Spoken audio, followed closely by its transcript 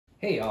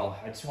Hey y'all,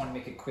 I just want to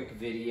make a quick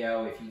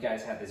video. If you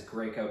guys have this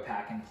Graco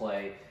Pack and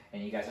Play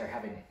and you guys are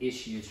having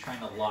issues trying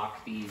to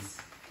lock these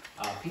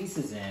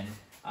pieces in,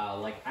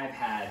 like I've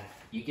had,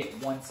 you get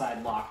one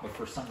side locked, but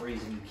for some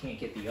reason you can't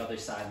get the other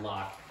side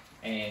locked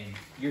and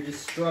you're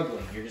just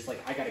struggling. You're just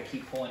like, I gotta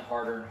keep pulling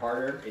harder and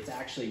harder. It's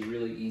actually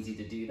really easy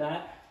to do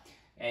that.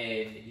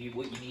 And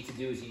what you need to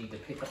do is you need to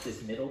pick up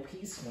this middle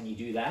piece. When you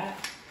do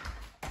that,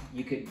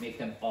 you could make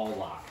them all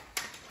lock.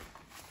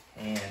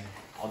 And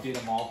I'll do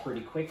them all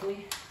pretty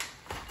quickly.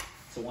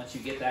 So once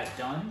you get that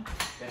done,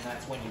 then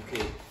that's when you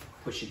could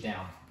push it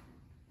down.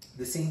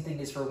 The same thing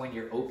is for when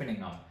you're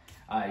opening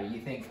them. You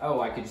think, oh,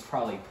 I could just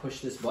probably push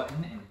this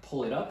button and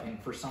pull it up, and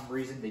for some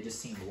reason they just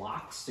seem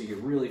locked, so you're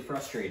really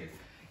frustrated.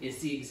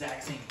 It's the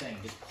exact same thing.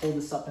 Just pull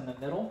this up in the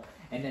middle,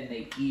 and then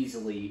they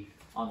easily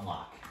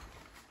unlock.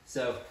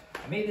 So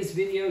I made this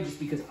video just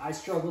because I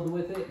struggled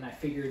with it, and I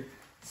figured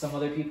some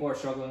other people are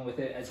struggling with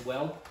it as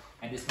well,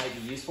 and this might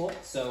be useful.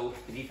 So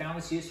if you found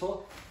this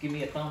useful, give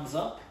me a thumbs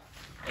up.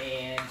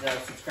 And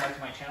subscribe to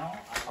my channel.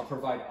 I'll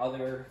provide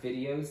other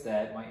videos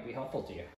that might be helpful to you.